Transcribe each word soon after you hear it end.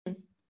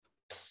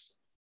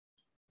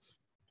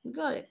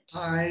Got it.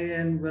 Hi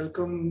and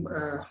welcome,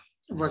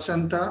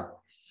 Vasanta.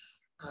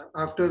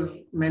 After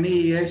many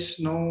years,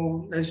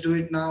 no, let's do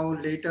it now.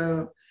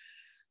 Later,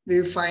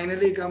 we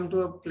finally come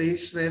to a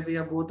place where we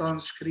are both on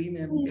screen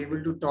and Mm.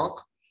 able to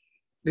talk.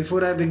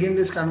 Before I begin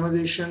this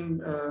conversation,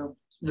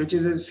 which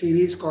is a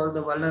series called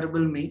The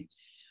Vulnerable Me,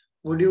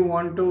 would you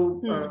want to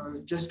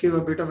Hmm. just give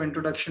a bit of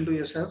introduction to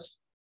yourself?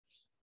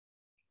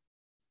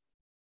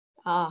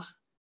 Ah,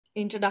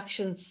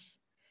 introductions.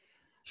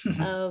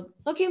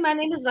 Okay, my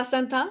name is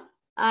Vasantha.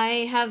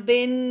 I have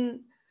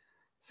been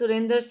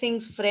Surinder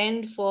Singh's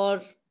friend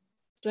for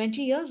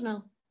 20 years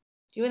now.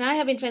 You and I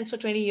have been friends for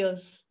 20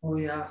 years. Oh,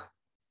 yeah.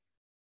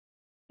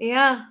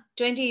 Yeah,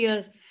 20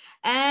 years.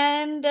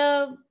 And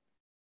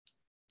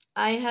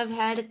I have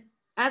had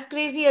as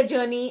crazy a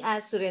journey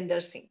as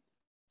Surinder Singh,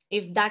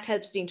 if that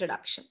helps the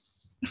introduction.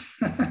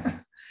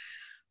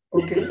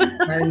 Okay.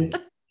 I,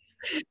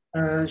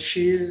 uh,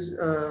 she's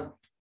uh,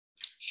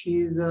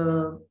 she's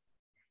a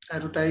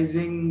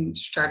advertising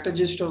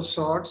strategist of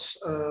sorts,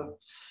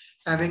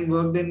 having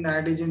worked in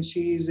ad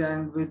agencies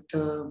and with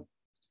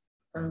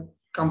uh,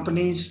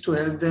 companies to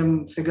help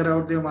them figure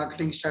out their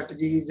marketing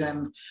strategies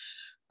and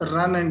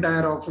run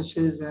entire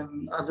offices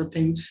and other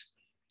things.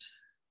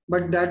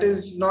 But that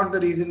is not the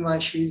reason why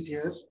she's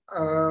here.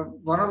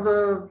 One of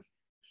the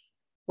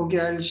Okay,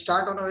 I'll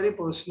start on a very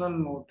personal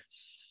note.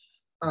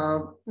 Uh,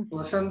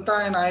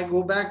 Vasanta and I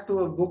go back to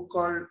a book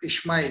called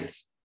Ishmael.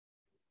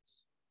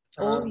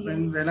 Oh,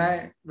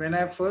 yes. When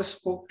I first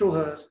spoke to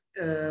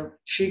her,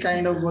 she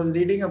kind of was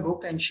reading a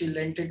book and she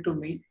lent it to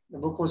me. The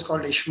book was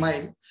called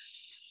Ishmael,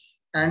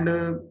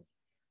 and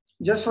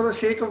just for the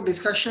sake of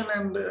discussion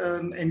and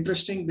an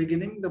interesting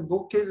beginning, the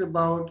book is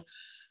about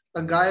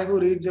a guy who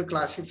reads a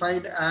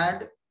classified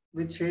ad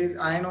which says,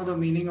 "I know the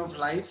meaning of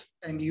life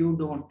and you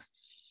don't."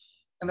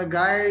 And the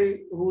guy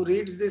who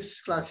reads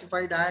this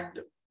classified ad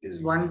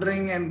is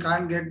wondering and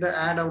can't get the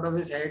ad out of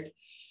his head.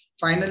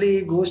 Finally,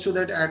 he goes to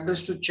that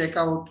address to check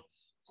out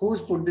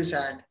who's put this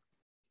ad.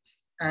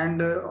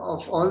 And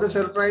of all the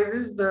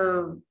surprises,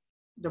 the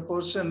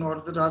person,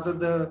 or rather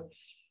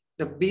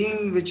the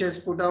being which has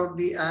put out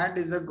the ad,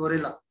 is a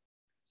gorilla.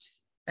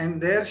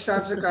 And there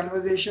starts a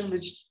conversation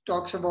which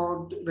talks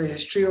about the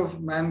history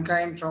of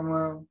mankind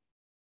from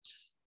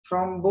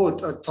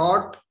both a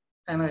thought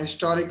and a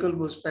historical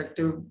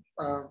perspective,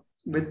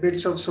 with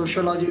bits of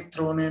sociology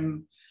thrown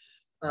in,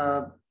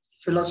 uh,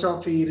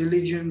 philosophy,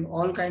 religion,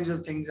 all kinds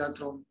of things are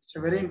thrown. It's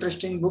a very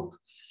interesting book.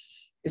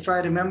 If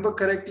I remember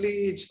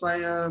correctly, it's by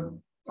a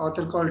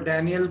author called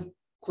Daniel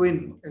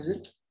Quinn, is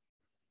it?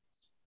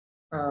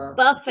 Uh,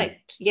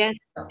 Perfect. Yes,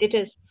 yeah. it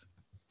is.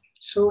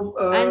 So,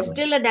 I'm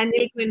still a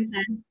Daniel Quinn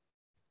fan.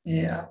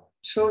 yeah.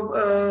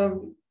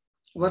 So,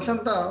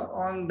 Vasanta,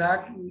 on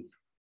that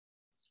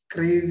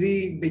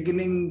crazy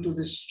beginning to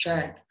this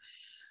chat,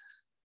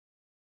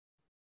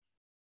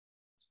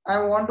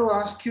 I want to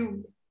ask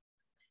you,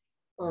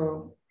 uh,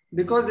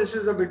 because this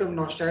is a bit of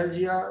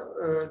nostalgia,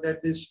 that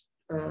this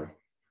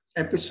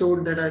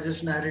episode that I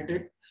just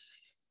narrated,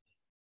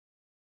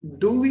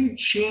 do we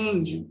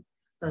change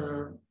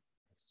uh,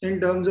 in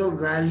terms of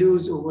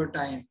values over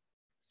time?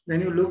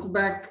 When you look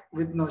back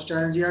with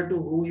nostalgia to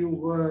who you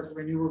were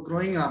when you were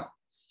growing up,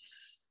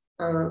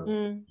 uh,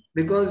 Mm.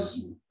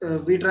 because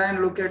we try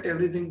and look at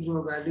everything through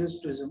a values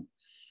prism.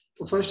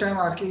 So first I'm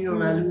asking you a Mm.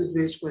 values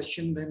based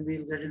question, then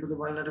we'll get into the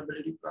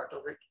vulnerability part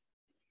of it.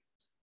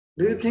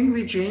 Do you think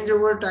we change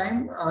over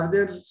time? Are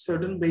there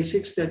certain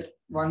basics that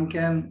one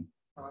can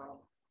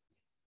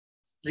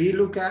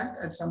relook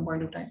at some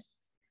point of time?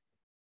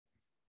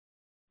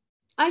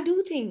 I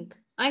do think.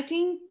 I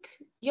think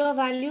your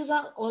values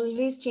are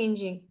always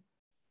changing.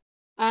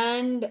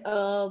 And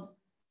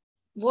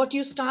what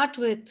you start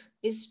with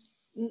is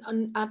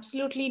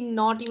absolutely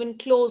not even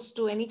close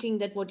to anything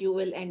that what you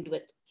will end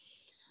with.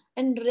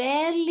 And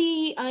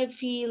rarely I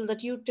feel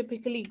that you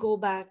typically go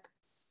back.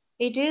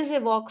 It is a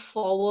walk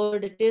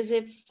forward, it is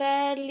a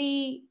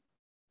fairly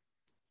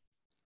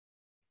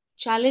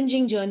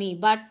challenging journey,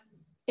 but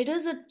it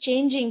is a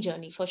changing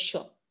journey for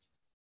sure.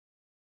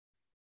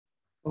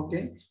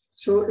 Okay.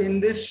 So in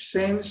this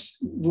sense,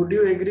 would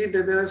you agree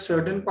that there are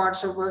certain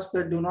parts of us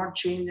that do not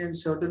change and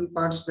certain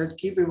parts that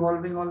keep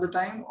evolving all the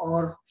time?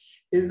 Or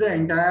is the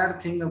entire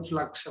thing a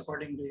flux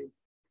according to you?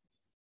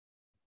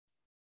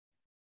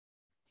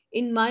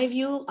 In my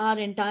view, our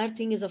entire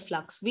thing is a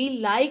flux. We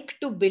like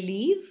to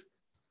believe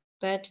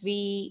that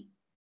we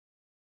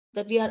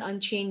are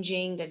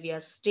unchanging, that we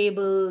are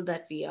stable,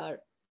 that we are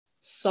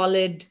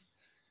solid,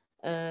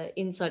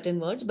 in certain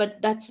words,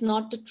 but that's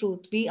not the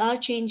truth. We are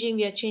changing.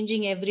 We are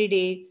changing every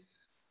day,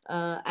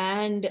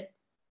 and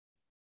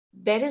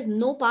there is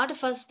no part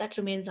of us that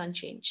remains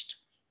unchanged.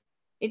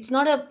 It's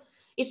not a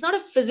it's not a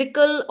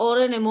physical or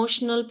an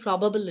emotional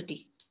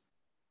probability.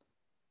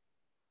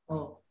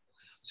 Oh,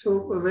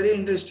 so a very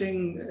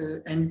interesting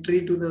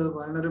entry to the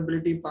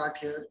vulnerability part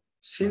here.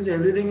 Since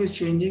everything is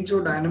changing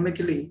so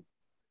dynamically,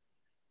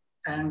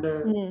 and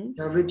Hmm.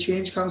 yeah, with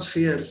change comes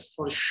fear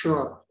for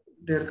sure.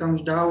 There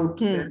comes doubt.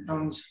 There Hmm.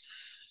 comes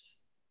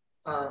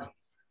uh,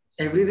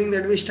 everything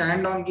that we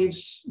stand on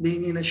keeps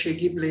being in a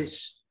shaky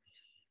place.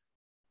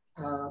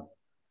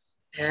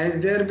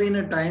 Has there been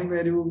a time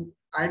where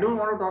I don't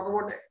want to talk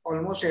about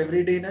almost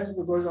everydayness,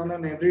 because on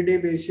an everyday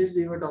basis,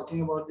 we were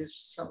talking about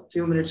this a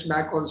few minutes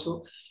back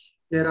also.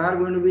 There are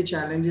going to be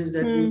challenges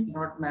that we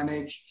cannot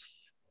manage.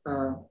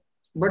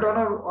 But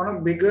on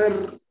a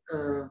bigger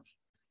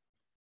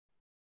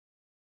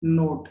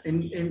note,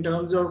 in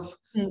terms of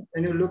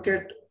when you look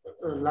at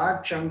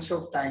large chunks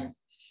of time,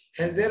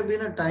 has there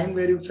been a time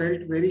where you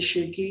felt very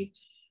shaky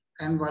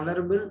and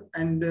vulnerable?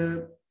 And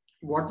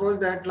what was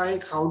that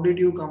like? How did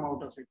you come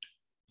out of it?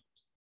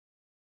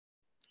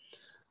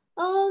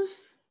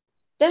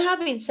 There have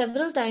been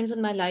several times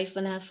in my life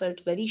when I have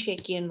felt very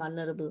shaky and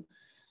vulnerable.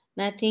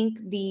 And I think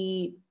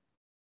the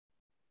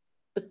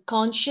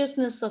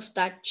consciousness of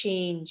that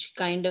change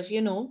kind of,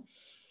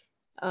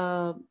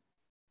 uh,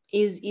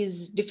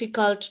 is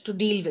difficult to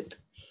deal with.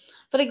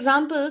 For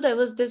example, there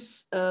was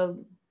this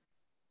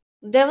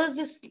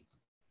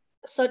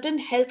certain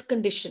health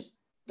condition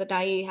that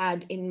I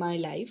had in my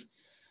life,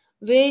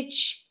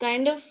 which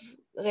kind of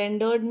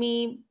rendered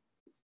me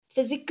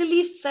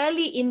physically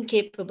fairly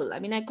incapable. I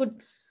mean, I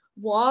could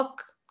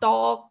walk,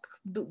 talk,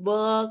 do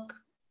work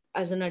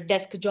as in a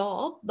desk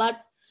job,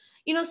 but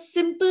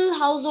simple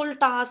household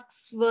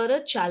tasks were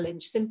a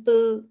challenge.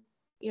 Simple,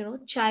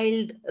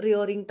 child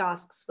rearing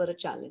tasks were a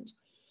challenge.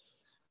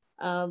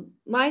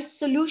 My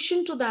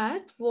solution to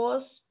that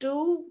was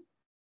to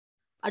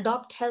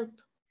adopt help,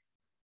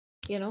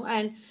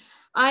 and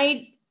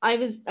I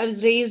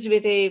was raised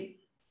with a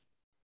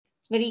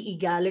very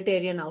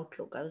egalitarian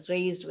outlook. I was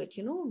raised with,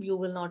 you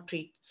will not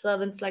treat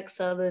servants like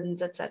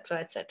servants, etc.,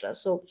 etc.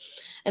 So,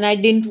 and I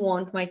didn't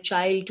want my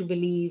child to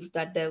believe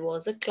that there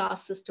was a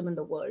class system in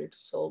the world.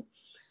 So,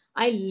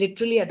 I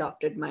literally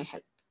adopted my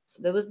help.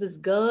 So, there was this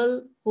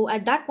girl who,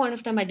 at that point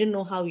of time, I didn't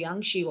know how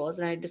young she was,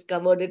 and I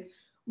discovered it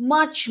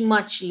much,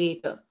 much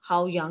later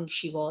how young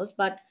she was.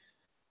 But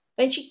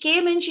when she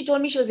came in, she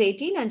told me she was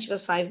 18 and she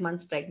was 5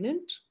 months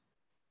pregnant.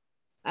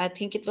 I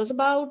think it was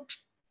about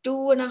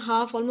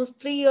 2.5,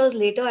 almost 3 years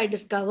later, I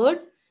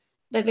discovered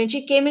that when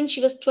she came in, she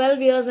was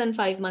 12 years and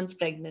 5 months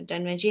pregnant.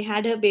 And when she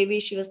had her baby,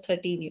 she was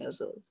 13 years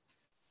old,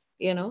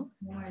 you know.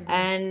 Oh my God.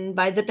 And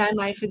by the time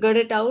I figured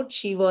it out,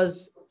 she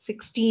was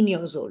 16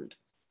 years old,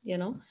 you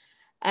know.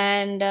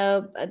 And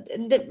I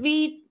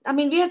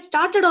mean, we had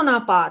started on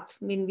our path.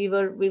 I mean, we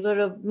were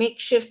a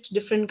makeshift,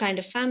 different kind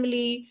of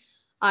family.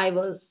 I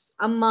was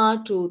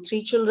amma to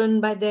three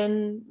children by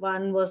then.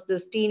 One was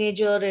this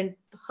teenager, and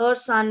her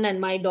son and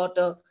my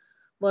daughter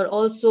were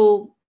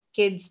also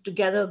kids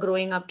together,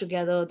 growing up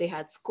together. They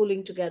had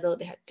schooling together,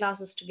 they had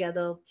classes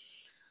together.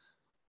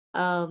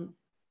 Um,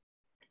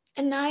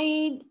 and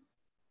I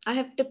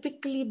have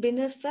typically been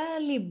a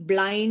fairly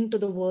blind to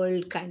the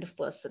world kind of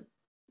person,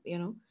 you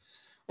know.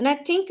 And I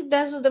think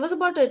there was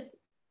about a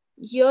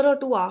year or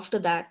two after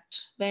that,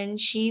 when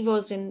she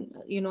was in,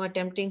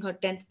 attempting her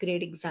 10th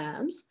grade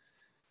exams,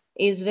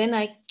 is when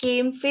I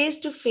came face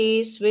to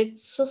face with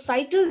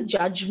societal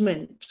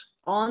judgment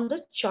on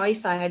the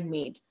choice I had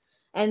made,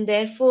 and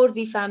therefore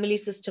the family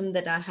system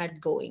that I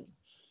had going.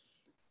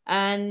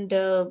 And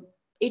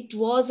it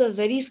was a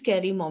very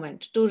scary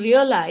moment to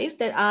realize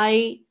that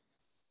I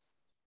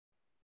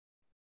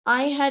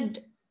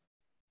had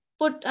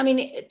I mean,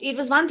 it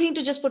was one thing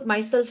to just put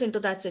myself into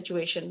that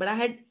situation, but I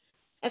had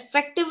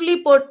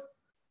effectively put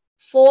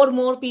four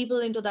more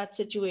people into that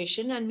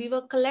situation, and we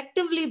were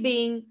collectively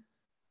being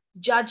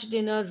judged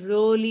in a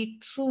really,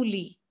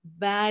 truly,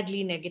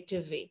 badly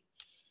negative way.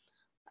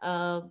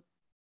 Uh,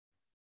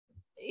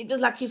 it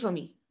was lucky for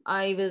me.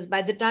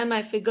 By the time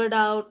I figured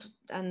out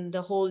and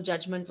the whole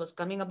judgment was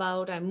coming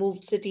about, I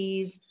moved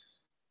cities.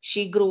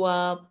 She grew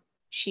up.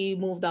 She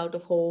moved out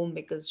of home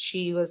because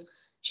she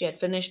had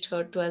finished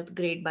her 12th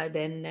grade by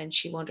then and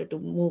she wanted to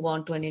move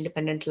on to an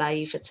independent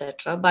life,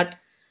 etc. But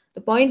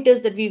the point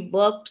is that we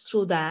worked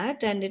through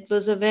that, and it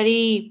was a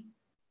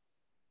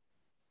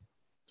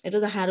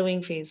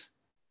harrowing phase.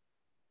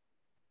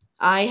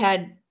 I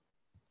had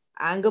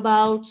anger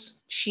bouts.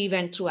 She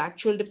went through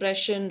actual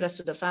depression. Rest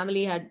of the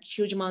family had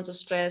huge amounts of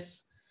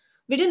stress.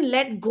 We didn't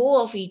let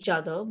go of each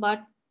other,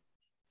 but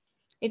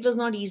it was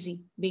not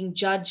easy being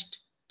judged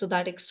to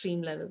that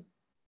extreme level.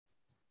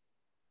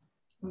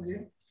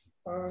 Okay.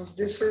 Uh,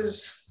 this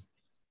is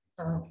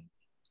uh,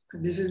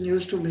 this is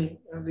news to me.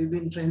 We've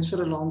been friends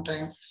for a long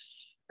time.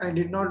 I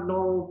did not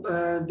know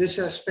this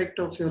aspect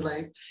of your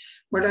life,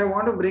 but I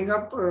want to bring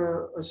up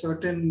a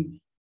certain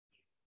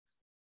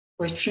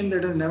question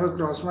that has never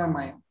crossed my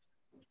mind.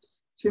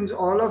 Since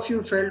all of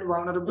you felt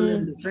vulnerable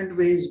in Mm, different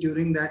ways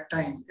during that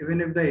time,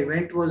 even if the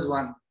event was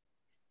one,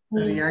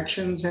 the mm,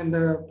 reactions and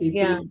the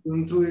people yeah.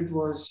 going through it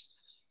was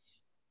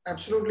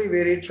absolutely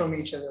varied from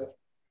each other.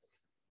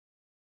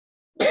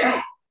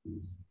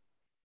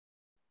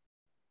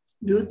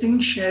 Do you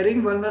think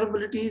sharing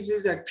vulnerabilities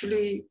is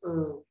actually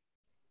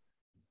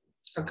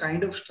a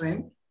kind of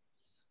strength?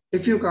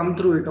 If you come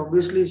through it,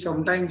 obviously,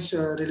 sometimes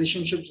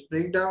relationships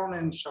break down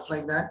and stuff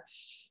like that.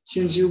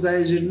 Since you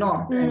guys did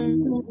not, and Mm,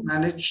 you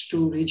managed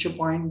to reach a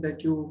point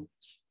that you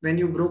when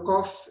you broke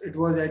off, it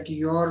was at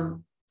your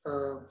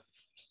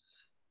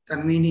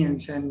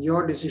convenience and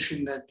your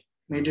decision that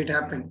made it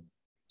happen.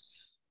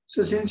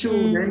 So since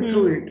you went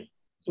through it,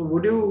 so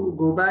would you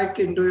go back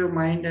into your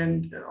mind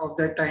and of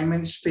that time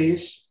and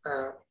space,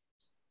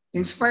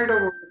 in spite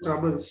of all the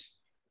troubles,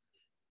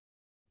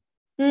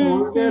 or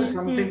was there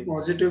something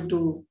positive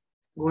to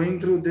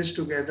going through this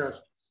together?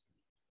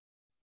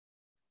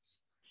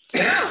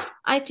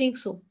 I think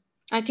so.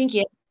 I think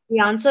yes. The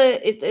answer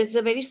is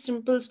a very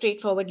simple,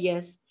 straightforward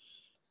yes.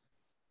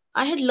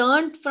 I had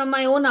learned from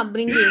my own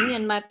upbringing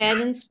and my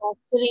parents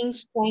fostering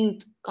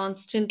strength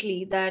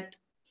constantly that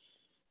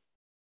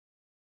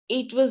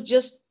it was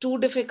just too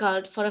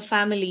difficult for a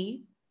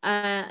family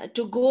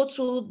to go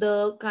through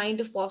the kind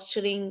of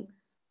posturing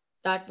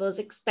that was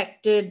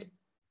expected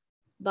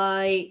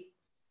by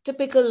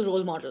typical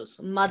role models.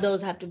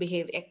 Mothers have to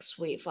behave X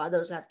way,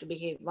 fathers have to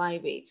behave Y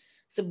way,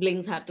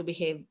 siblings have to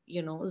behave,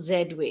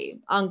 Z way,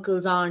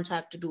 uncles, aunts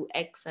have to do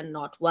X and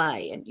not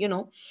Y, and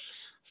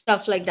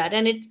stuff like that.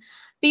 And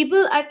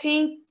people, I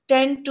think,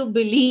 tend to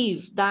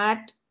believe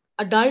that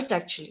adults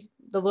actually,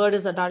 the word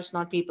is adults,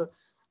 not people.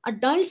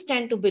 Adults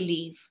tend to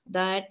believe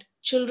that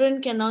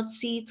children cannot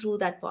see through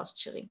that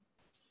posturing.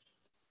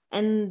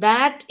 And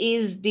that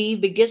is the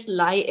biggest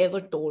lie ever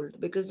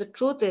told, because the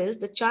truth is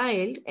the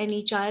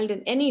any child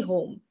in any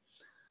home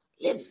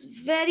lives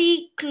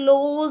very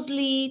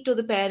closely to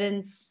the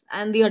parents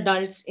and the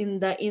adults in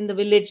the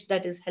village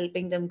that is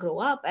helping them grow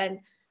up, and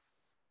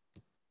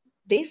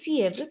they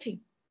see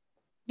everything.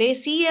 They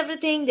see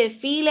everything, they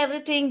feel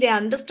everything, they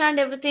understand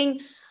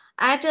everything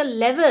at a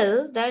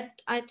level that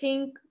I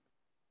think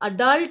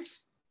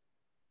adults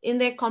in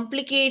their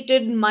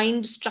complicated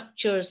mind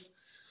structures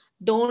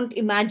don't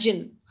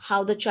imagine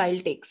how the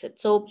child takes it.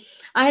 So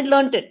I had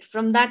learned it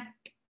from that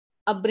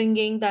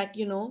upbringing that,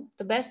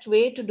 the best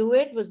way to do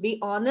it was be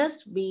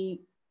honest,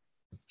 be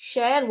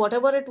share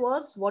whatever it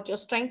was, what your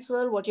strengths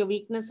were, what your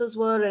weaknesses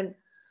were, and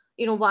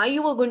why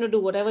you were going to do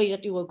whatever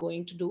that you were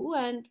going to do,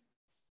 and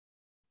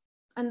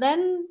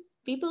then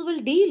people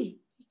will deal.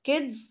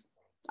 Kids,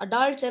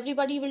 adults,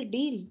 everybody will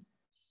deal.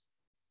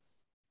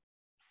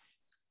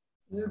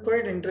 This is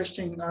quite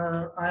interesting.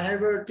 I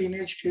have a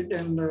teenage kid,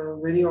 and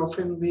very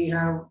often we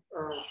have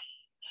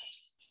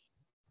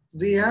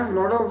a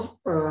lot of,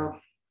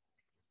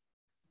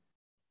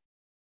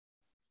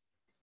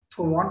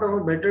 for want of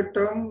a better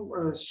term,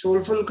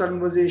 soulful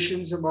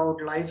conversations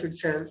about life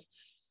itself.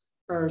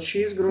 She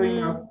is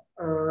growing up.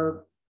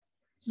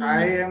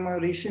 I am a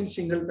recent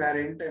single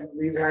parent, and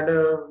we've had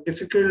a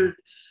difficult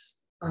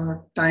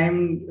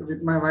time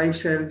with my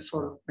wife's health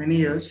for many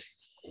years.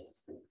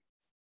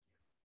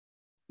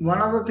 One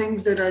of the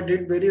things that I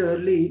did very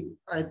early,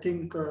 I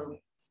think,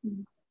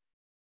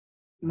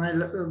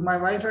 my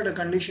wife had a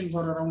condition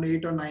for around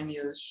 8 or 9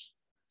 years,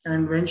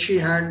 and when she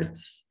had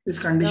this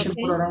condition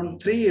for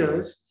around 3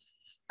 years,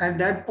 at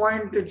that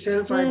point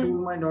itself, I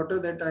told my daughter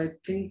that I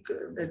think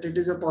that it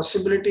is a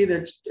possibility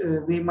that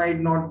we might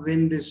not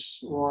win this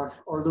war,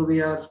 although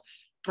we are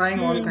trying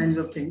all kinds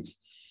of things,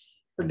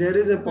 but there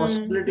is a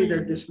possibility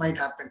that this might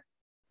happen.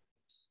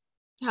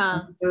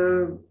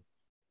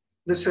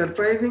 The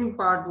surprising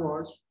part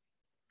was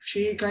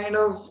she kind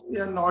of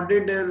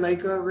nodded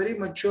like a very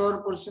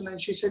mature person, and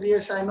she said,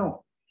 yes, I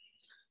know.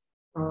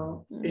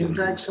 In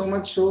fact, so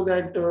much so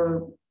that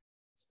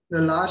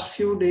the last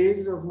few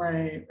days of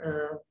my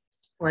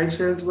wife's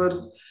health were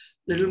a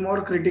little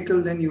more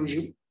critical than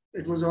usual.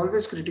 It was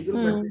always critical,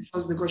 but this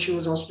was because she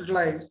was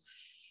hospitalized.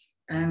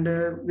 And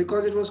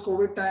because it was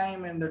COVID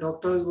time and the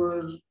doctors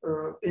were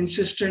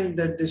insistent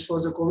that this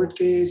was a COVID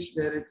case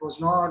where it was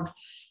not.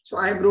 So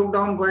I broke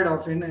down quite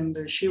often,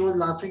 and she was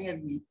laughing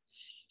at me.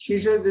 She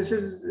said, this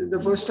is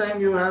the first time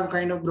you have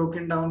kind of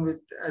broken down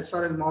with as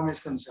far as mom is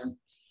concerned.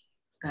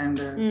 And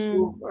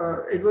so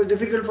it was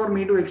difficult for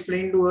me to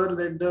explain to her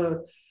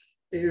that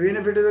even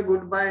if it is a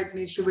goodbye, it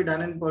needs to be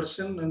done in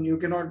person, and you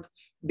cannot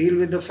deal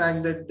with the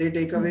fact that they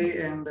take away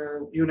and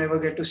you never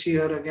get to see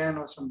her again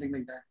or something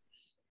like that.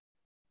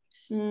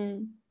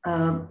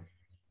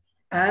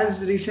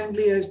 As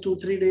recently as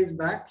 2-3 days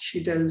back,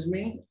 she tells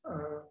me,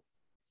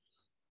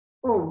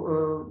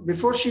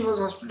 before she was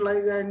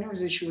hospitalized, I knew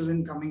that she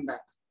wasn't coming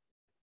back.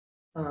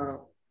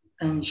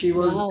 And she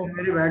was in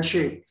very bad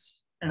shape.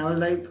 And I was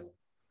like,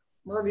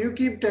 well, you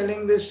keep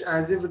telling this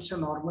as if it's a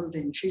normal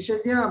thing. She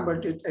said, yeah,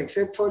 but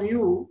except for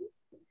you,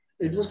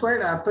 it was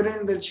quite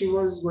apparent that she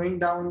was going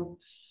down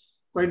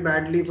quite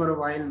badly for a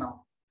while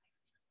now.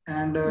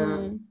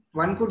 And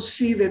one could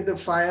see that the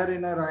fire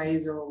in her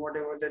eyes or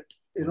whatever, that,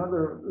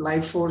 the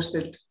life force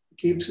that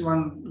keeps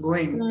one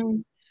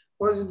going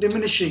was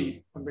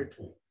diminishing a bit.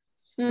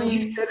 And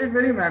she said it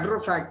very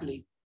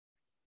matter-of-factly.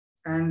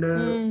 And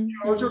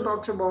she also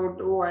talks about,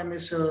 oh, I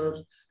miss her,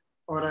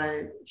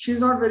 or she's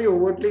not very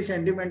overtly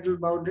sentimental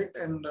about it,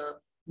 and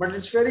but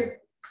it's very,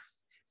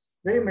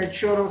 very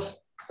mature of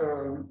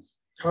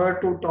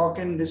her to talk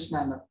in this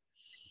manner.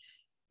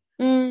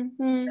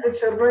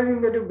 It's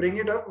surprising that you bring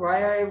it up. Why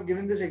I have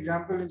given this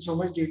example in so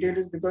much detail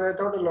is because I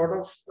thought a lot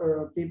of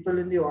people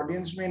in the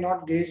audience may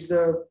not gauge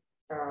the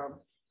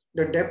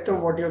the depth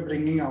of what you're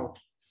bringing out,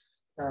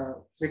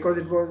 because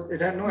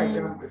it had no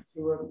example.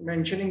 You were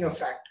mentioning a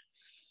fact.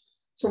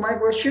 So my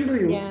question to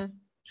you, Yeah.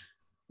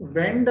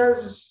 when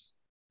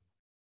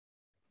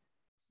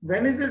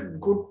is a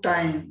good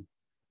time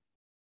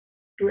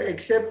to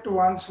accept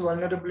one's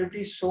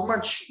vulnerability so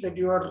much that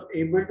you are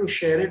able to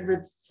share it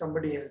with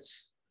somebody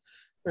else?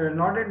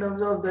 Not in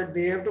terms of that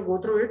they have to go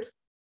through it,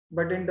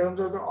 but in terms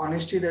of the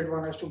honesty that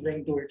one has to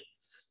bring to it.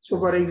 So,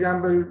 for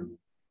example,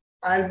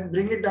 I'll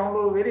bring it down to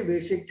a very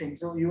basic thing.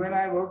 So, you and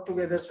I work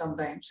together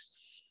sometimes.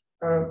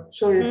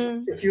 So,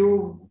 if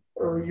you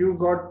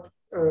got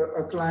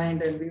a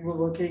client and we were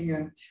working,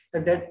 and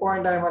at that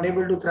point I'm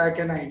unable to crack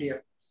an idea.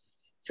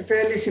 It's a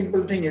fairly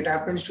simple thing. It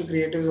happens to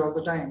creatives all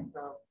the time.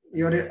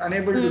 You're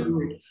unable to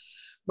do it.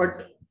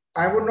 But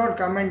I would not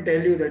come and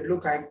tell you that,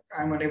 look,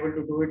 I'm unable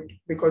to do it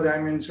because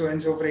I'm in so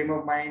and so frame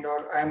of mind,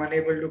 or I'm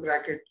unable to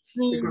crack it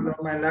because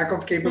of my lack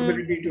of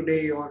capability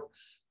today, or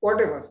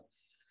whatever.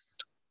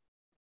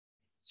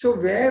 So,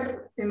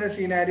 where in a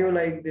scenario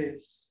like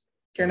this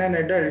can an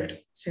adult,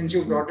 since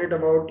you brought it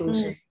about to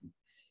say,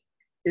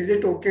 is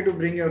it okay to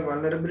bring your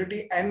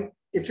vulnerability? And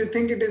if you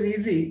think it is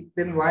easy,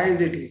 then why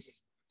is it easy?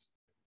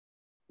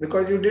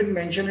 Because you did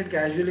mention it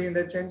casually in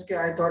that sense,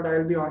 I thought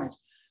I'll be honest.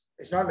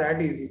 It's not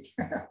that easy.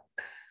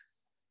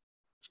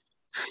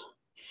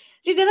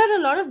 See, there are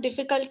a lot of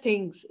difficult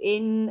things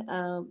in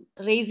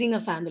raising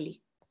a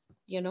family,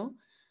 you know,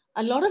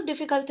 a lot of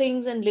difficult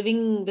things in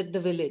living with the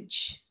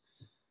village.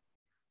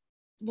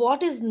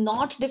 What is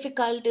not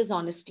difficult is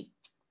honesty.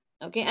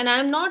 Okay. And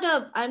I'm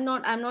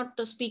not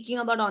speaking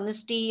about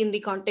honesty in the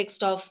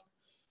context of,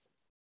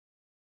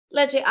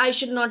 let's say, I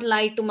should not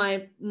lie to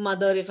my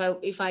mother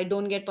if I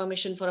don't get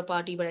permission for a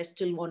party, but I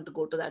still want to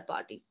go to that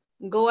party.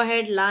 Go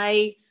ahead,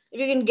 lie.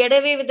 If you can get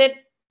away with it,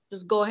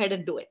 just go ahead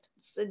and do it.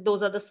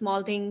 Those are the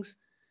small things.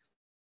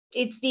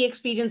 It's the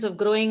experience of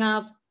growing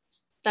up.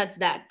 That's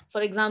that.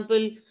 For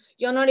example,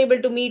 you're not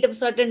able to meet a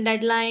certain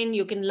deadline,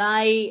 you can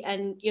lie,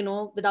 and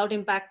without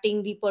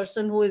impacting the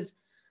person who is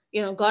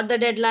got the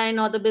deadline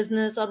or the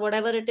business or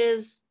whatever it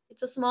is.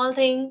 It's a small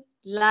thing.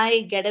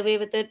 Lie, get away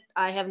with it.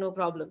 I have no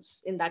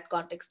problems in that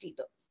context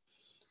either.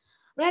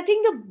 But I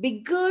think the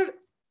bigger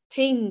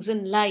things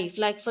in life,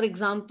 like for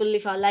example,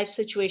 if our life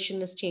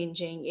situation is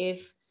changing,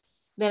 if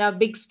there are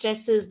big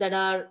stresses that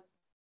are,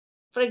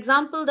 for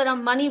example, there are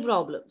money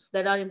problems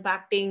that are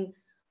impacting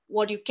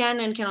what you can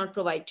and cannot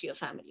provide to your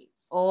family.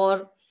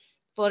 Or,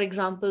 for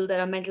example, there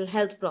are mental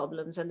health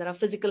problems and there are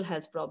physical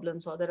health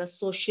problems, or there are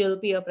social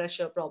peer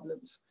pressure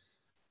problems.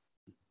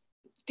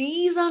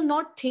 These are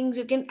not things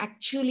you can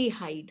actually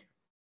hide.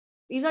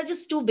 These are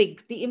just too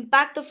big. The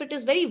impact of it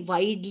is very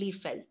widely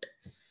felt.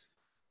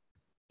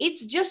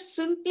 It's just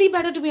simply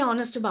better to be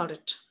honest about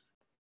it.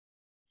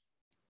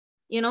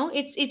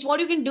 It's what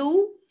you can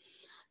do.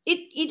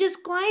 It is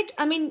quite,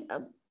 I mean,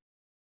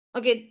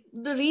 okay,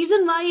 the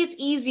reason why it's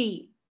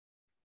easy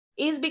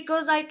is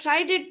because I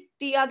tried it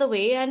the other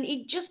way and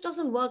it just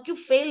doesn't work. You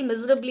fail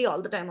miserably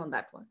all the time on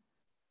that one.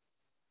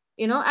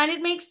 And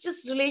it makes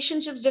just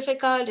relationships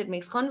difficult, it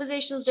makes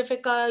conversations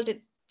difficult,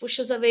 it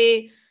pushes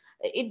away,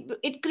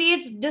 it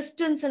creates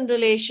distance in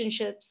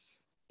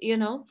relationships,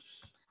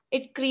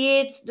 it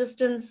creates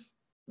distance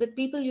with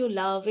people you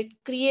love, it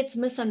creates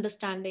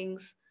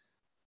misunderstandings.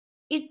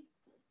 It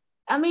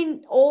I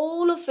mean,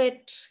 all of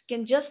it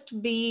can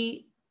just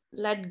be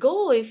let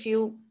go if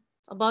you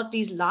about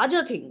these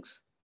larger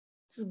things.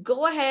 Just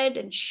go ahead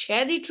and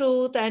share the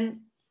truth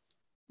and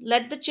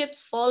let the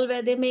chips fall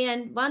where they may.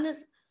 And one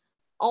is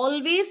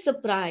always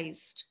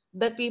surprised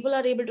that people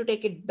are able to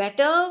take it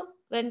better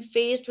when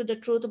faced with the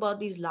truth about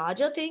these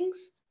larger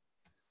things.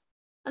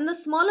 And the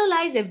smaller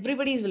lies,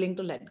 everybody is willing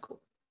to let go.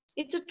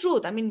 It's a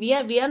truth. I mean, we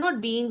are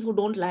not beings who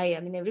don't lie.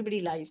 I mean,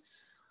 everybody lies.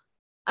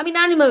 I mean,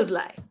 animals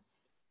lie.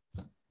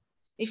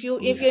 If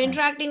you're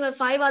interacting with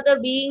five other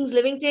beings,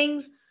 living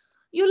things,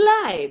 you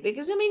lie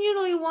because I mean,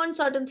 you want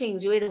certain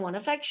things. You either want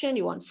affection,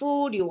 you want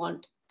food, you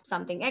want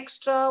something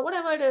extra,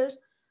 whatever it is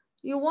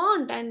you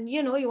want, and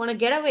you want to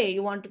get away,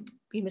 you want to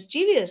be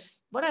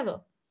mischievous,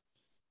 whatever.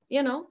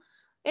 You know,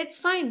 it's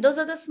fine. Those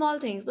are the small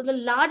things, but the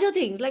larger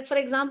things, like for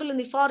example, in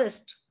the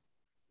forest,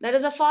 there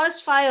is a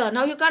forest fire.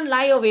 Now you can't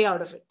lie your way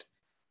out of it.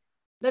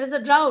 There is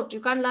a drought.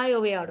 You can't lie your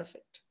way out of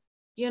it.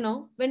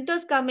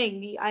 Winter's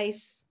coming. The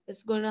ice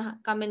is going to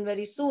come in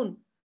very soon.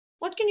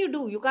 What can you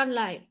do? You can't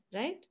lie,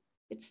 right?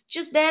 It's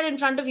just there in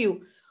front of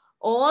you.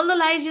 All the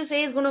lies you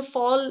say is going to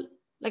fall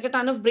like a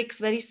ton of bricks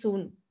very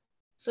soon.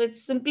 So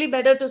it's simply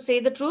better to say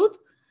the truth.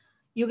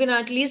 You can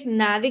at least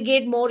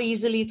navigate more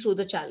easily through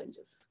the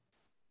challenges.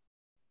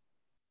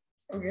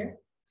 Okay.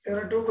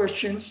 There are two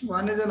questions.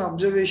 One is an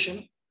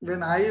observation.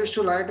 When I used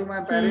to lie to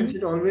my parents,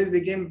 it always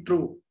became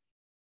true.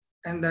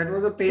 And that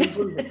was a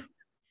painful thing.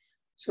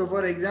 So,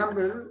 for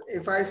example,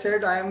 if I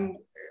said I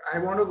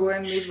want to go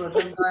and meet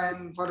Vasanta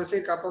and for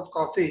say cup of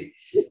coffee,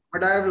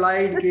 but I have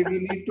lied, okay,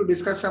 we need to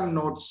discuss some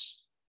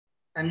notes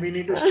and we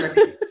need to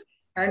study.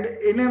 And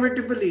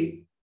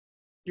inevitably,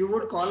 you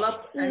would call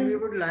up and we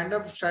would land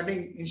up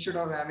studying instead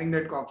of having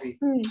that coffee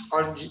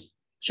or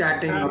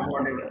chatting or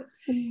whatever.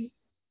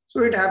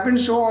 So it happened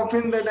so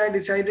often that I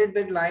decided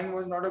that lying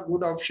was not a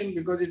good option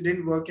because it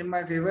didn't work in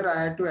my favor.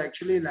 I had to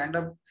actually land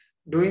up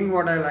doing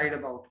what I lied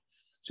about.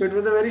 So it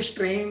was a very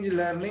strange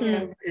learning, Hmm.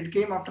 and it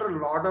came after a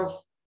lot of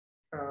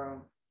uh,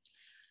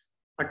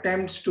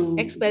 attempts to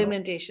feel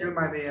Experimentation.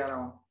 my way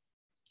around.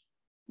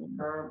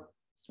 Hmm. Uh,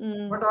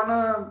 Hmm. but on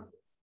a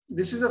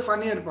this is the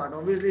funnier part.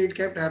 Obviously, it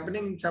kept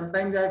happening.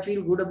 Sometimes I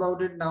feel good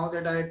about it now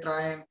that I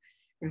try and.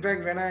 In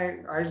fact, when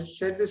I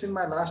said this in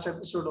my last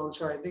episode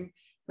also, I think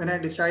when I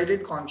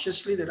decided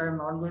consciously that I'm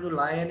not going to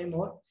lie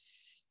anymore.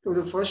 So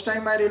the first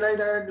time I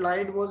realized I had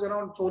lied was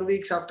around 4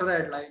 weeks after I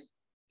had lied.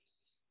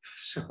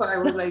 So I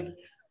was like,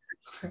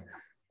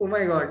 oh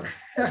my God,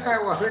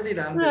 I've already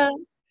done this.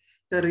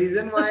 The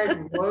reason why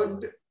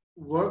it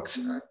works,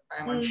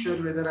 I'm Hmm.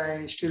 unsure whether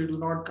I still do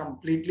not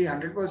completely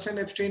 100%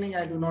 abstaining,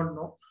 I do not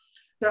know.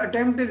 The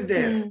attempt is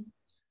there.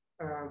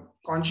 Hmm.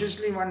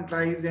 Consciously one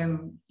tries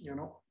and,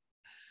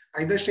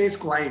 either stays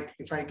quiet.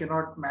 If I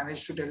cannot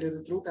manage to tell you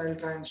the truth, I'll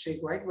try and stay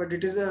quiet. But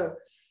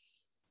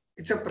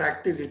it's a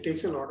practice. It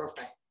takes a lot of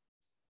time.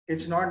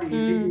 It's not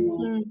easy Hmm.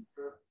 to.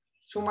 Hmm.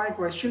 So my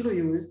question to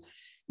you is,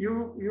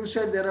 you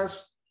said there are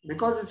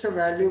because it's a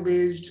value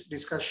based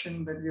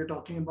discussion that we are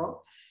talking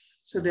about.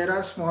 So there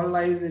are small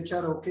lies which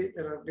are okay.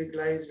 There are big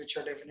lies which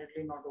are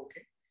definitely not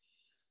okay.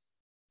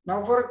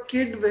 Now for a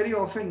kid, very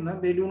often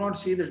they do not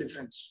see the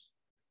difference.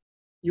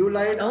 You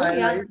lied, Oh, I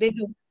yeah, lied, they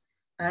do.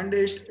 and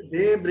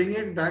they bring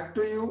it back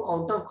to you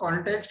out of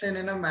context and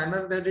in a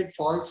manner that it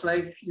falls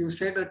like you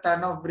said a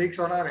ton of bricks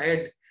on our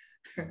head.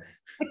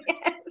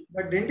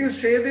 But didn't you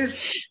say this?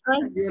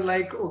 And you're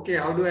like, okay,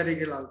 how do I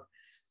wriggle out?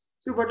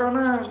 So, but on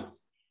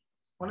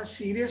a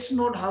serious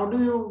note, how do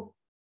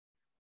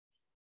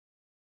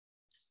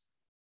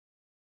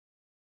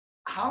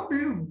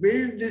you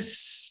build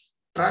this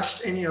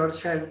trust in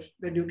yourself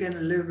that you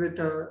can live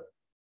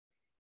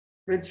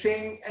with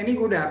saying any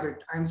good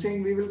habit? I'm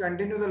saying we will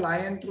continue the lie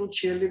and truth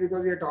surely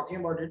because we are talking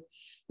about it.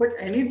 But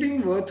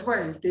anything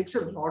worthwhile takes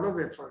a lot of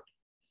effort.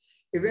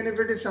 Even if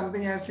it is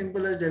something as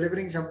simple as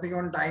delivering something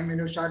on time when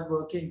you start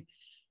working,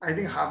 I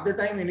think half the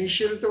time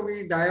initial to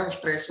we die of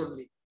stress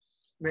only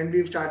when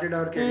we've started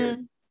our careers.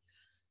 Hmm.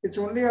 It's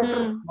only after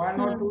Hmm. 1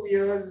 or 2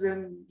 years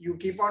when you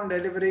keep on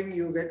delivering,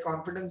 you get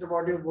confidence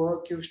about your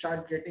work, you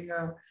start getting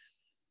a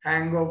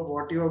hang of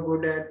what you're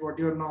good at, what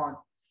you're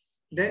not.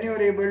 Then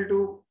you're able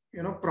to,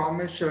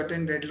 promise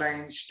certain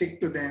deadlines, stick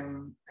to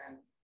them,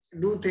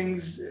 and do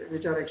things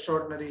which are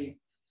extraordinary.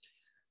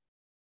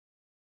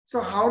 So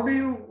how do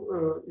you,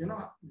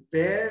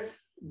 where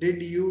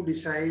did you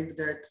decide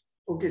that,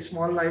 okay,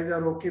 small lies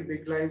are okay,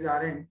 big lies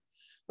aren't,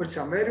 but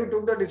somewhere you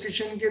took the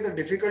decision that the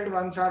difficult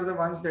ones are the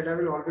ones that I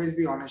will always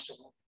be honest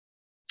about.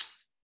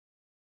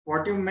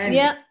 What you meant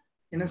Yeah.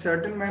 in a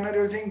certain manner,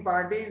 you're saying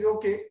party is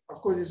okay.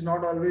 Of course, it's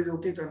not always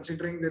okay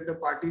considering that the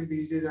parties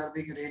these days are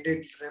being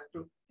raided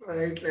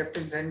right, left,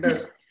 and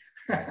center.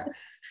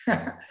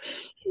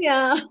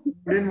 Yeah.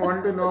 Didn't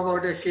want to know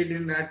about a kid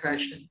in that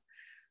fashion.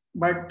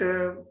 But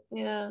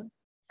Yeah.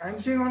 I'm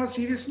saying on a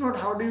serious note,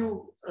 how do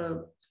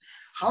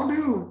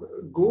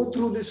you go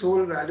through this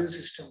whole value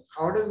system?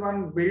 How does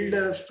one build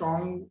a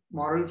strong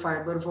moral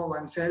fiber for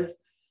oneself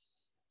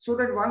so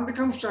that one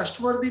becomes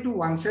trustworthy to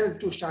oneself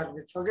to start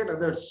with? Forget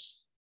others.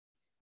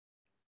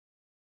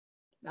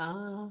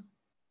 Ah.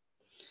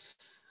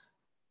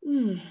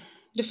 Hmm.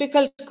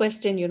 Difficult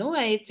question,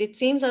 it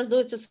seems as though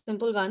it's a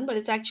simple one, but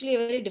it's actually a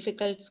very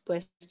difficult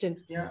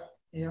question. Yeah,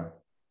 yeah.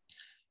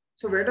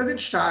 So where does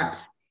it start?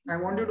 I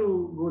want you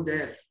to go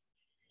there.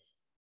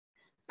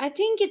 I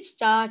think it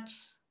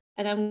starts,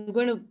 and I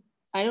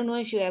don't know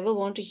if you ever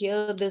want to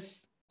hear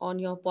this on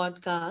your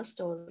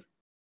podcast or,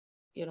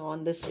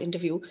 on this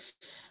interview.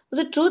 But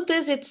the truth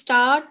is, it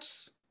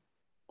starts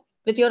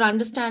with your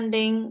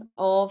understanding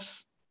of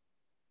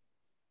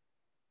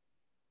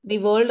the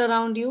world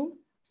around you,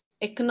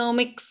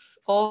 economics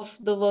of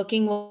the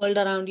working world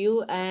around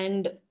you,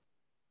 and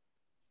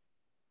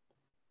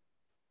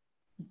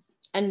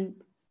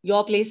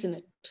your place in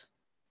it.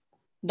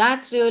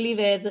 That's really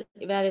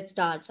where it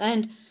starts.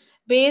 And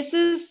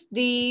basis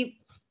the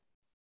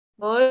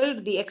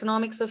world, the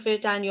economics of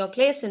it, and your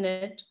place in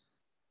it,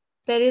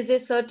 there is a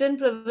certain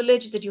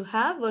privilege that you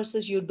have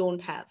versus you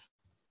don't have.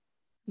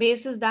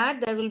 Basis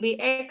that there will be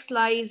X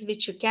lies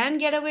which you can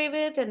get away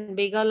with, and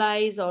bigger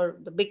lies or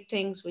the big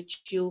things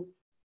which you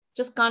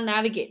just can't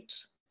navigate.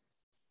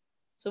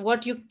 So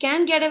what you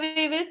can get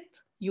away with,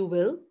 you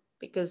will,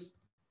 because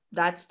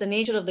that's the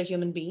nature of the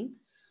human being.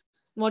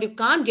 What you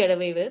can't get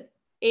away with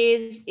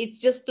is it's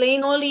just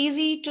plain all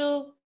easy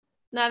to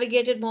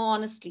navigate it more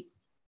honestly.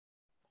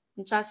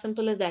 It's as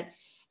simple as that.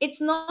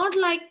 It's not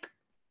like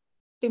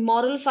the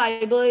moral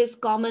fiber is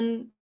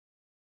common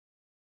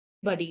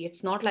for everybody.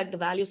 It's not like the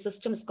value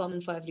system is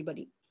common for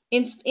everybody.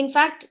 In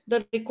fact,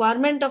 the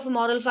requirement of a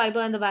moral fiber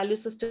and the value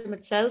system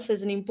itself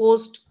is an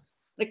imposed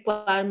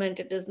requirement.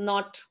 It is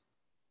not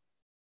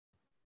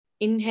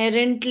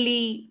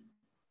inherently,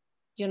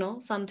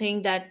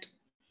 something that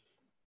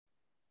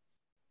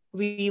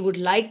we would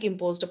like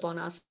imposed upon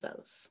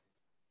ourselves.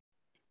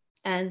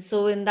 And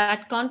so, in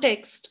that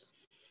context,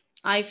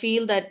 I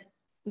feel that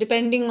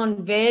depending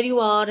on where you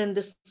are in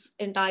this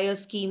entire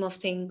scheme of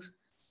things,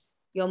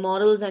 your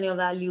morals and your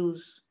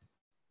values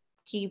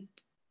keep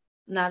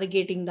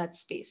navigating that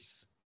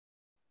space.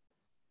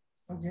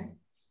 Okay.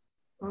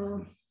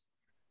 Um,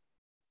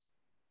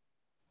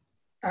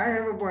 I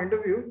have a point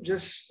of view.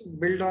 Just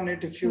build on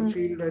it if you Hmm.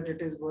 feel that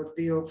it is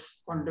worthy of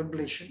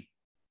contemplation.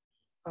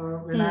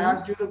 When I Hmm.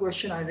 asked you the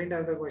question, I didn't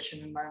have the question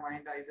in my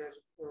mind either.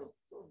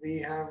 We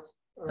have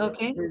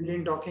Okay. always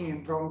been talking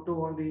impromptu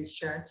on these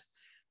chats.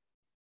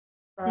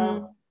 Uh,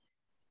 Hmm.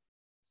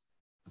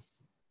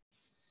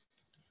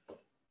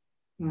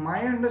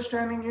 my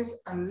understanding is,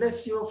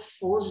 unless you're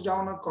forced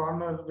down a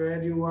corner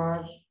where you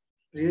are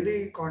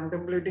really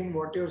contemplating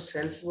what your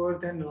self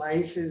worth and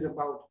life is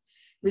about,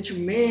 which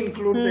may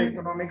include the Hmm.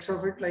 economics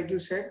of it, like you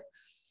said,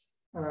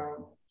 uh,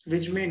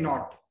 which may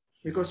not.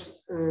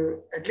 Because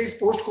at least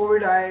post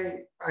COVID,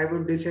 I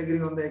would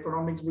disagree on the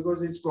economics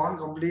because it's gone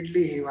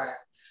completely haywire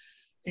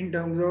in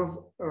terms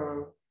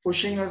of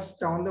pushing us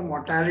down the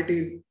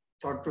mortality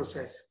thought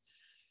process.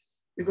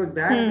 Because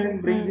that Hmm.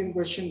 then brings Hmm. in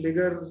question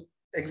bigger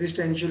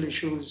existential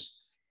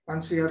issues.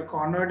 Once we are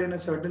cornered in a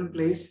certain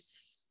place,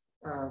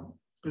 uh,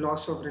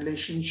 loss of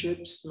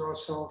relationships,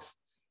 loss of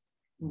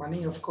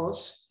money, of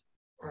course,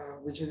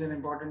 which is an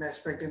important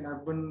aspect in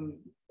urban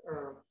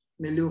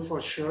milieu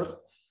for sure.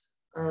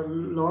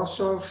 Loss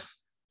of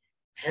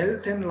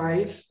health and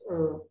life,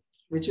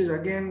 which is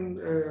again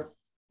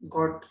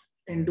got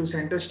into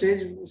center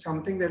stage,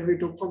 something that we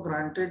took for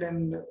granted,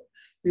 and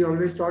we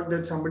always thought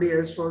that somebody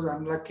else was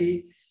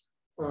unlucky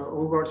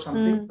who got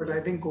something. Hmm. But I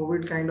think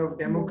COVID kind of Hmm.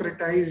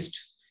 democratized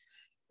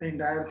the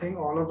entire thing.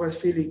 All of us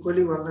feel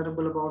equally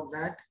vulnerable about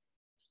that.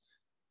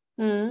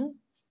 Hmm.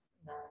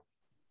 Uh,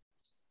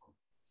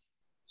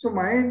 So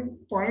my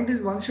point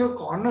is, once you're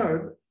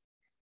cornered,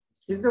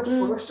 is the Hmm.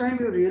 first time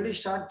you really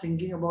start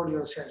thinking about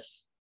yourself.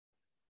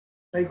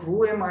 Like,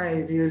 who am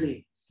I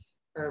really?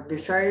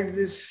 Beside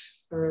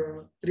this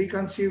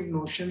preconceived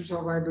notions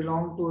of I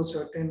belong to a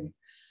certain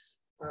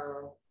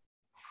uh,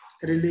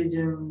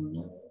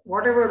 religion,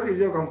 whatever is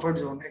your comfort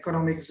zone,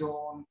 economic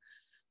zone,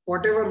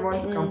 whatever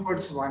one Hmm.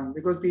 comforts one,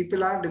 because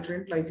people are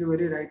different, like you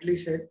very rightly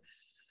said.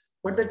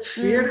 But that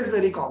fear Hmm. is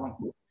very common.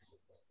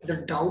 The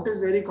doubt is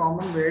very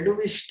common. Where do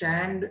we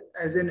stand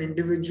as an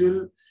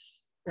individual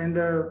when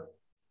the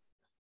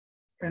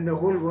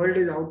whole world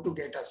is out to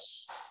get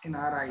us in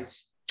our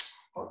eyes?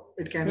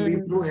 It can be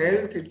Hmm. through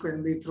health, it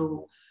can be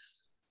through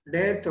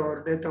death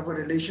or death of a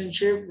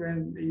relationship.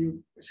 When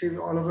you see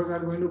all of us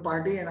are going to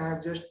party and I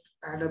have just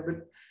had a bit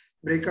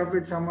breakup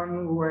with someone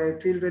who I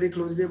feel very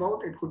closely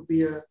about, it could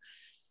be a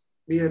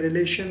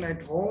relation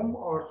at home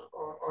or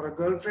a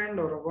girlfriend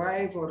or a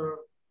wife or a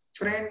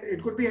friend.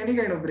 It could be any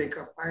kind of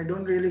breakup. I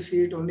don't really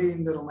see it only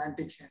in the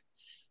romantic sense.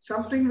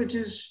 Something which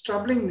is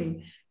troubling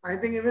me. I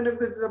think even if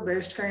it's the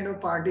best kind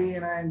of party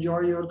and I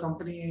enjoy your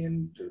company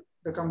and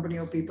the company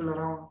of people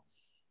around,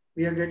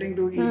 we are getting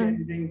to eat Hmm.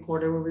 and drink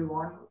whatever we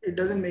want, it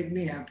doesn't make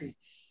me happy.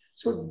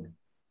 So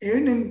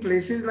even in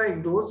places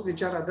like those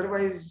which are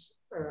otherwise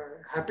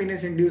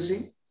happiness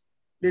inducing,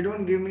 they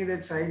don't give me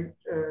that side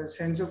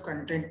sense of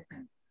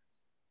contentment.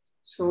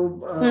 So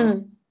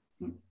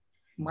Hmm.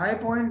 my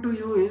point to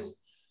you is,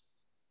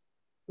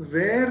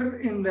 where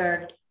in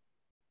that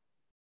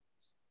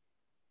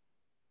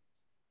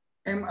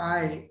am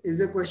I is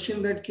a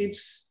question that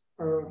keeps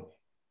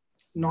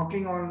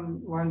knocking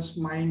on one's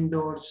mind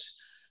doors,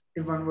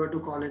 if one were to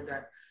call it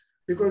that.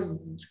 Because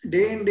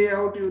day in, day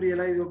out, you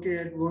realize, okay,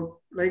 at work,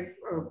 like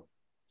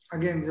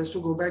again, just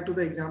to go back to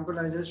the example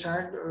I just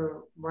had,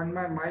 when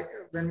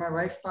my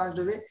wife passed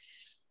away,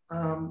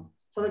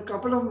 for a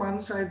couple of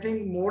months, I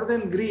think more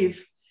than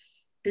grief,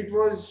 it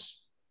was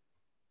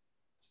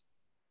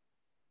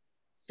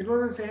it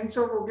was a sense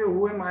of, okay,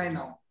 who am I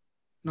now?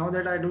 Now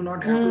that I do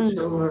not have to Hmm.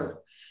 serve her,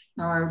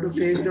 now I have to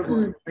face the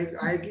world. Like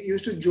I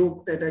used to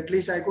joke that at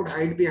least I could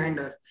hide behind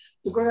her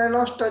because I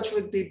lost touch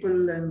with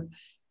people, and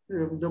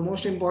the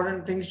most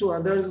important things to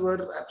others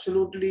were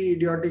absolutely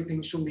idiotic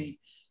things to me.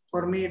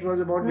 For me, it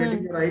was about getting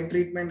Hmm. the right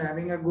treatment,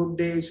 having a good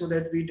day so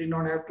that we did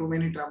not have too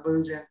many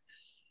troubles, and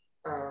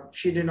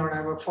she did not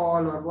have a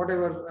fall or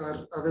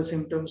whatever other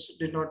symptoms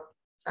did not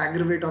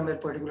aggravate on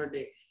that particular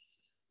day.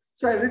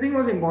 So everything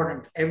was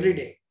important every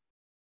day,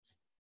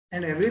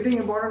 and everything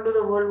important to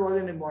the world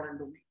wasn't important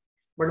to me.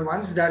 But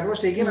once that was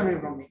taken Hmm. away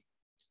from me,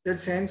 that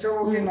sense of,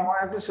 okay, now Hmm.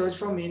 I have to search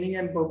for meaning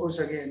and purpose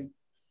again.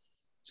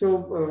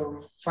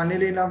 So,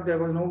 funnily enough, there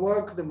was no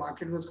work, the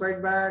market was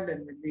quite bad,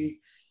 and when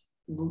we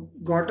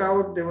got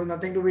out, there was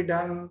nothing to be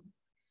done.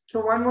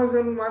 So, one was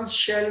in one's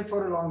shell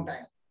for a long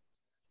time.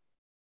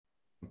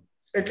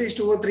 At least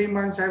 2 or 3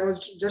 months, I was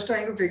just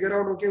trying to figure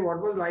out, okay,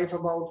 what was life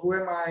about? Who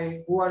am I?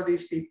 Who are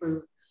these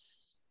people?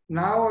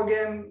 Now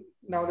again,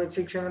 now that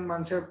 6, 7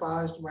 months have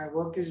passed, my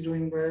work is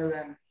doing well,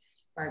 and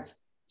my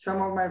some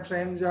of my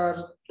friends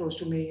are close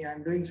to me.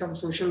 I'm doing some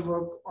social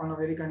work on a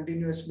very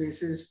continuous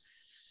basis.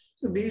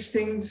 So these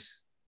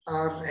things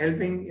are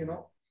helping,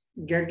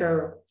 get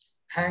a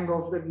hang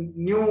of the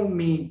new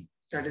me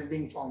that is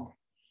being formed.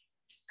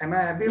 Am I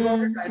happy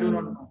about it? Hmm. I do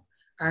not Hmm. know.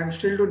 I'm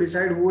still to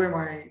decide who am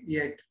I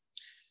yet.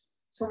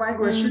 So my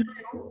question to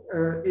you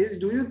is,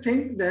 do you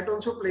think that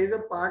also plays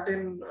a part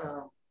in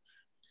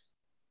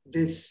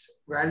this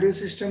value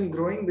system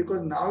growing?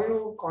 Because now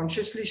you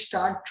consciously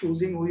start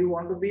choosing who you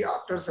want to be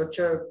after such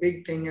a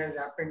big thing has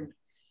happened.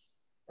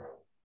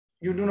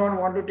 You do not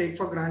want to take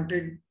for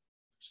granted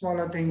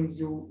smaller things.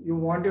 You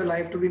want your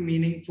life to be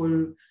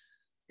meaningful.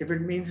 If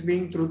it means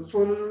being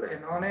truthful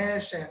and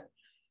honest and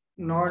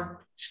not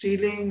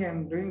stealing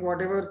and doing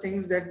whatever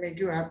things that make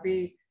you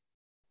happy,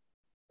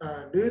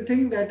 do you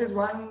think that is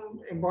one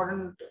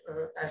important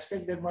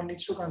aspect that one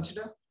needs to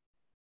consider?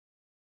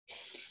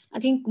 I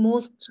think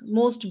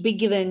most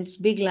big events,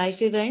 big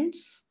life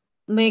events,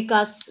 make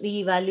us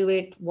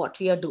reevaluate what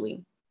we are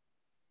doing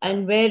Yeah,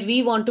 and where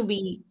we want to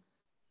be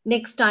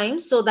next time.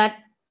 So that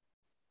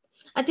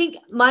I think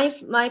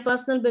my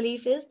personal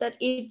belief is that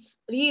it's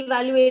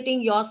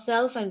reevaluating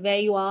yourself and where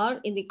you are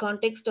in the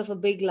context of a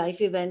big life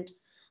event,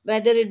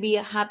 whether it be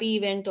a happy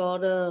event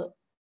or a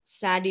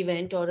sad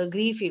event or a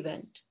grief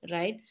event,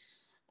 right?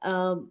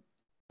 Um,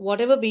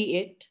 Whatever be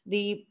it,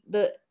 the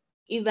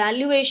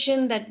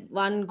evaluation that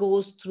one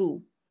goes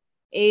through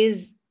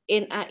is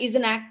an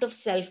act of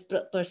self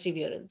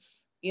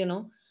perseverance,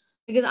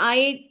 because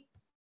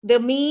the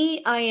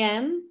me I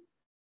am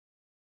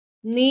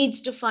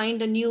needs to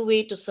find a new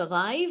way to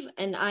survive,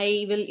 and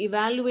I will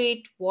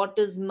evaluate what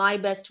is my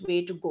best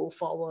way to go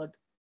forward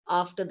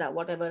after that,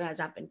 whatever has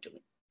happened to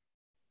me,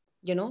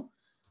 you know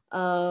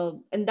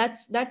and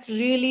that's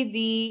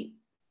really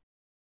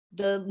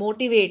the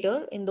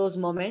motivator in those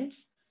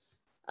moments,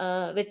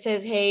 which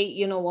says, hey,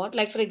 you know what,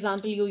 like for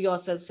example, you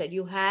yourself said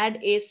you had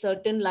a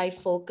certain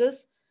life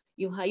focus,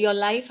 your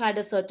life had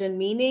a certain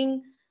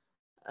meaning,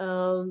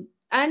 and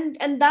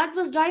that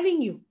was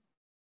driving you,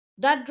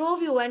 that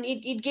drove you, and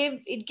it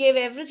gave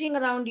everything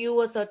around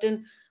you a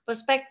certain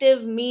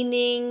perspective,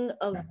 meaning,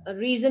 a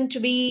reason to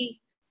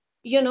be,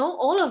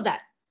 all of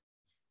that.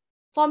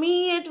 For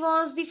me, it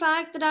was the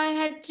fact that I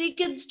had three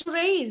kids to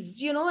raise,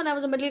 and I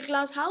was a middle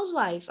class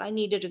housewife. I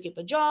needed to keep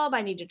a job,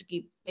 I needed to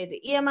keep pay the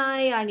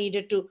EMI, I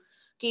needed to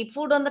keep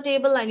food on the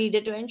table, I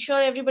needed to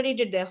ensure everybody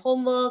did their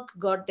homework,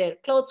 got their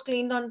clothes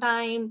cleaned on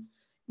time,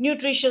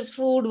 nutritious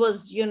food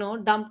was,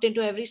 dumped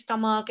into every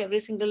stomach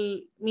every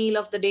single meal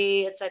of the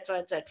day, etc.,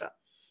 etc.,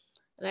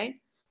 right?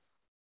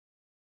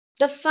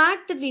 The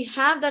fact that we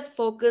have that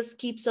focus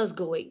keeps us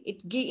going.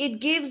 It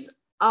gives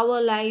our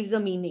lives a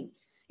meaning.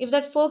 If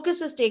that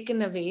focus is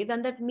taken away,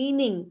 then that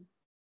meaning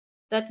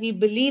that we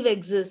believe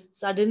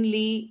exists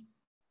suddenly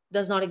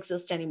does not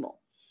exist anymore.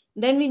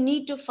 Then we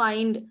need to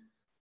find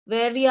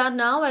where we are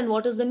now and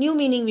what is the new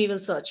meaning we will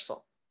search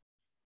for,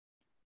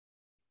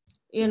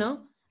 you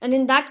know and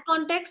in that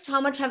context, how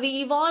much have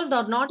we evolved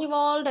or not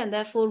evolved, and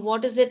therefore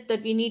what is it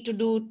that we need to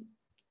do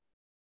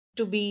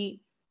to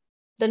be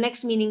the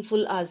next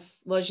meaningful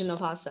us version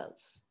of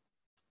ourselves,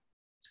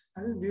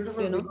 that is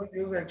beautiful you know because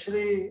you've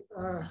actually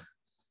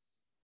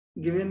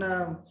given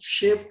a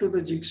shape to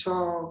the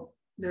jigsaw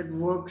that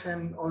works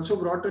and also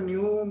brought a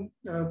new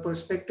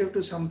perspective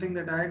to something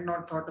that I had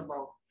not thought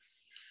about.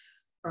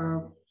 Uh,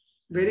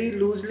 Very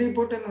loosely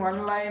put in one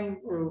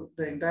line,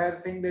 the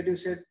entire thing that you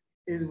said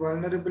is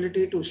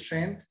vulnerability to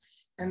strength,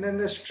 and then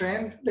the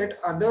strength that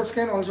others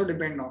can also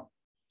depend on.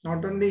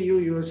 Not only you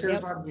yourself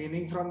yep. are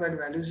gaining from that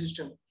value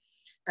system,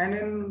 and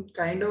in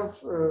kind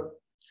of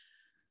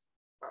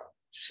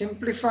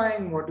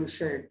simplifying what you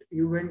said,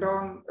 you went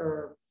on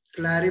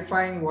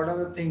clarifying what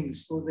are the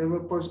things. So there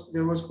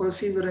was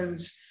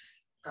perseverance,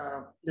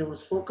 there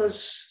was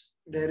focus,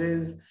 there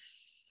is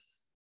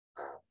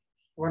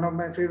one of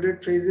my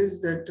favorite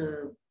phrases that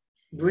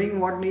doing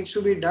what needs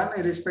to be done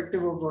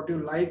irrespective of what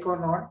you like or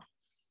not,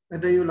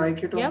 whether you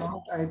like it or Yep.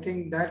 not. I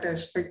think that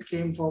aspect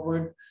came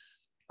forward.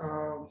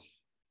 Uh,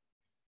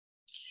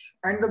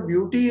 and the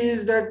beauty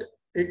is that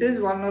it is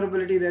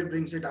vulnerability that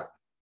brings it up.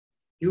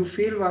 You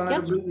feel Yep.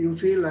 vulnerable, you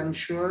feel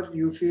unsure,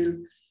 you feel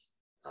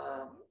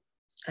uh,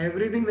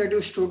 everything that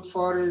you stood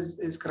for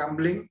is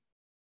crumbling,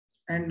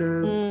 and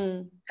uh,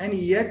 Mm. and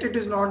yet it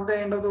is not the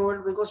end of the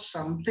world because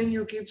something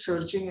you keep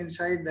searching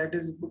inside that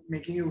is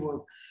making you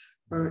work.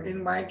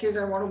 In my case,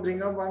 I want to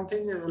bring up one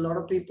thing. A lot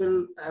of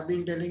people have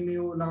been telling me,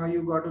 "Oh, now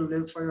you got to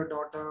live for your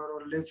daughter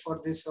or live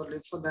for this or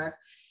live for that."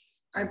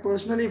 I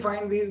personally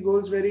find these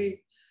goals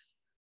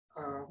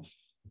uh,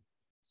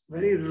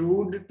 very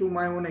rude to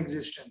my own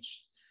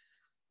existence.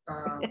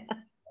 Uh,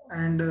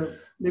 and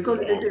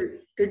because Yeah.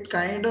 it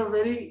kind of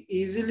very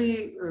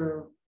easily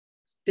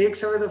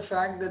takes away the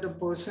fact that a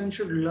person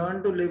should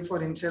learn to live for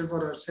himself or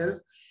herself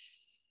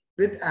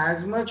with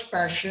as much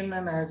passion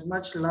and as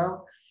much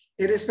love,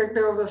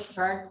 irrespective of the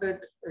fact that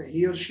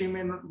he or she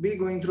may not be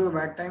going through a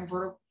bad time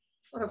for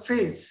a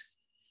phase.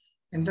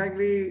 In fact,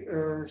 we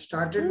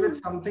started with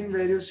Mm. something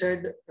where you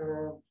said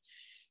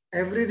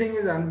everything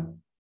is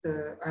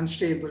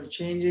unstable,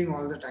 changing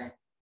all the time.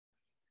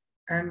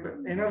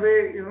 And in a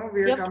way,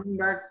 we are Yep. coming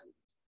back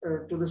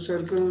to the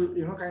circle,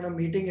 kind of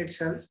meeting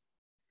itself,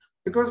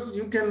 because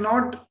you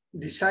cannot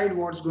decide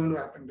what's going to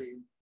happen to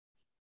you,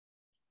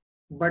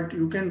 but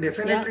you can Yep.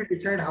 definitely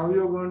decide how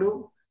you're going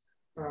to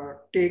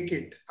take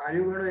it? Are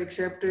you going to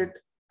accept it?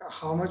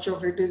 How much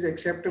of it is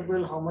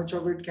acceptable? How much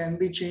of it can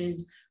be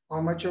changed?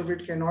 How much of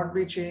it cannot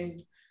be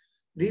changed?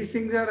 These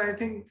things are, I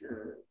think,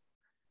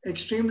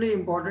 extremely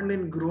important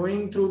in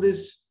growing through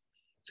this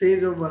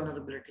phase of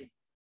vulnerability.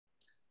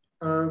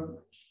 Uh,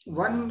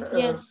 one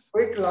Yes.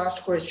 quick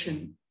last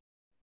question.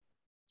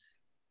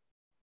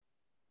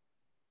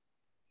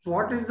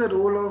 What is the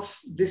role of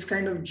this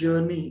kind of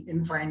journey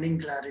in finding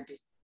clarity?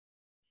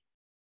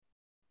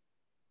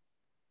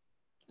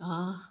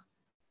 Ah,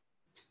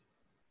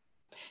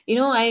 you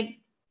know,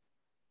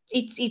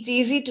 it's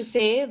easy to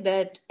say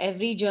that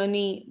every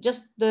journey,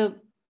 just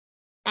the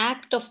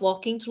act of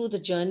walking through the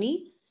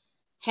journey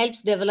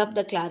helps develop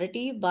the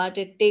clarity, but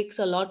it takes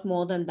a lot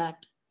more than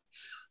that.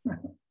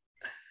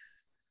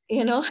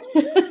 You know,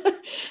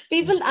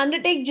 people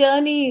undertake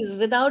journeys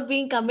without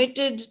being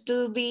committed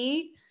to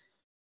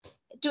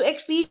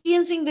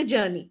experiencing the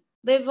journey.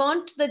 They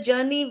want the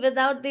journey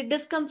without the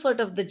discomfort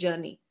of the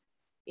journey,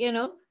 you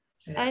know,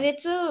 Yeah. and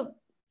it's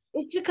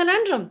a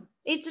conundrum.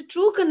 It's a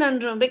true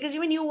conundrum because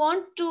when you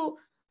want to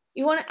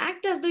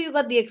act as though you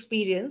got the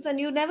experience and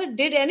you never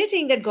did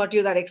anything that got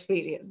you that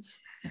experience,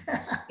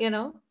 you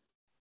know.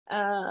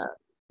 Uh,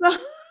 so,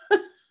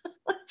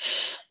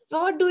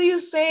 so what do you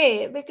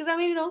say? Because I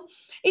mean,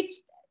 it's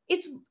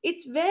it's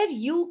it's where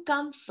you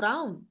come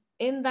from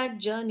in that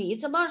journey.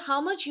 It's about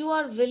how much you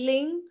are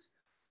willing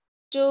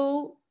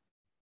to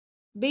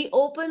be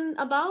open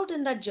about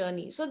in that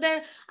journey. So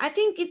there, I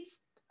think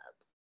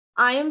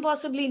I am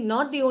possibly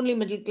not the only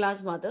middle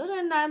class mother,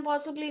 and I am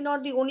possibly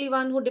not the only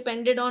one who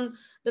depended on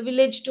the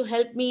village to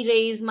help me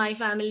raise my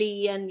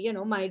family and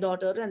my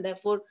daughter. And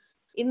therefore,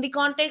 in the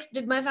context,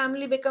 did my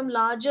family become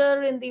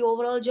larger in the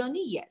overall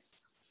journey? Yes.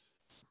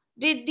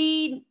 Did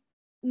the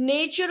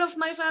nature of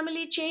my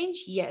family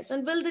change? Yes.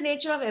 And will the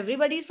nature of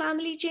everybody's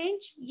family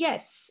change?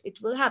 Yes, it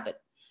will happen.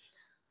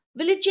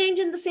 Will it change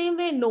in the same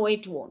way? No,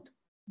 it won't.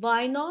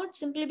 Why not?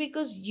 Simply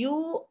because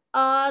you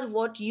are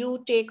what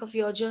you take of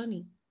your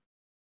journey.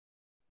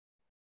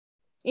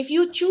 If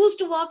you choose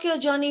to walk your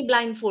journey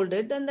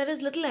blindfolded, then there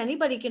is little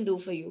anybody can do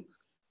for you.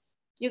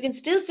 You can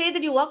still say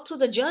that you walked through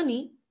the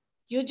journey,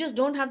 you just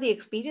don't have the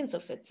experience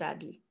of it,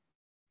 sadly.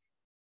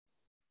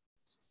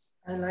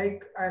 I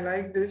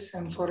like this,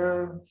 and for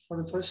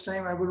the first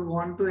time, I would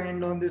want to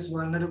end on this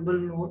vulnerable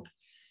note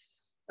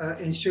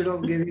instead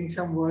of giving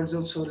some words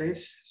of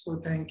solace.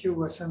 So thank you,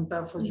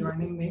 Vasanta, for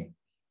joining me.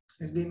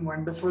 It's been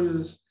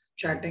wonderful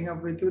chatting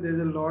up with you. There's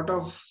a lot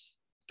of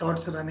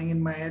thoughts running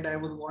in my head. I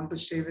would want to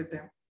stay with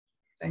them.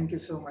 Thank you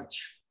so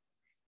much.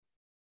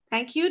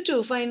 Thank you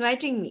too for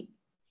inviting me.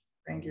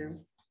 Thank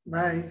you.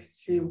 Bye.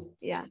 See you.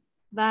 Yeah.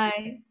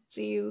 Bye.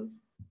 See you.